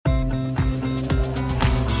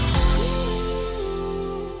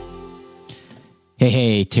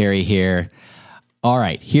Hey, Terry here. All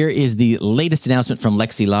right, here is the latest announcement from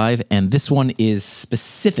Lexi Live, and this one is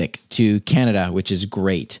specific to Canada, which is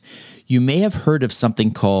great. You may have heard of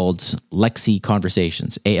something called Lexi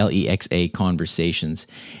Conversations, Alexa Conversations,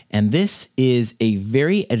 and this is a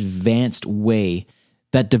very advanced way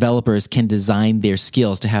that developers can design their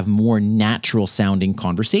skills to have more natural sounding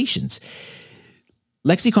conversations.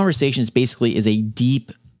 Lexi Conversations basically is a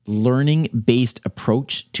deep learning-based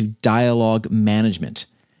approach to dialogue management.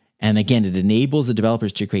 And again, it enables the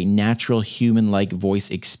developers to create natural human-like voice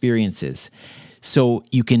experiences. So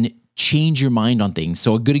you can change your mind on things.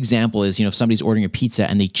 So a good example is, if somebody's ordering a pizza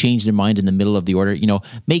and they change their mind in the middle of the order,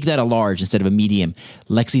 make that a large instead of a medium.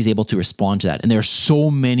 Lexi is able to respond to that. And there are so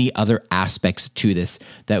many other aspects to this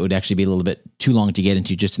that would actually be a little bit too long to get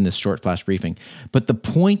into just in this short flash briefing. But the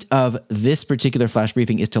point of this particular flash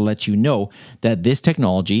briefing is to let you know that this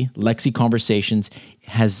technology, Lexi Conversations,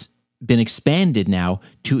 has been expanded now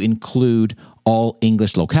to include all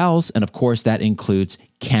English locales. And of course, that includes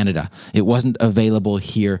Canada. It wasn't available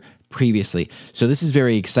here previously. So this is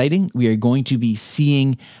very exciting. We are going to be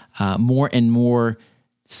seeing more and more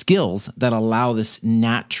skills that allow this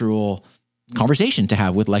natural conversation to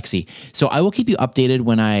have with Lexi. So I will keep you updated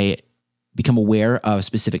when I become aware of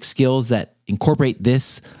specific skills that incorporate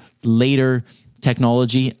this later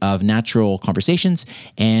technology of natural conversations.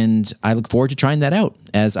 And I look forward to trying that out,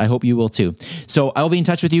 as I hope you will too. So I'll be in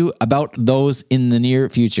touch with you about those in the near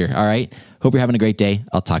future. All right. Hope you're having a great day.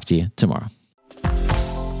 I'll talk to you tomorrow.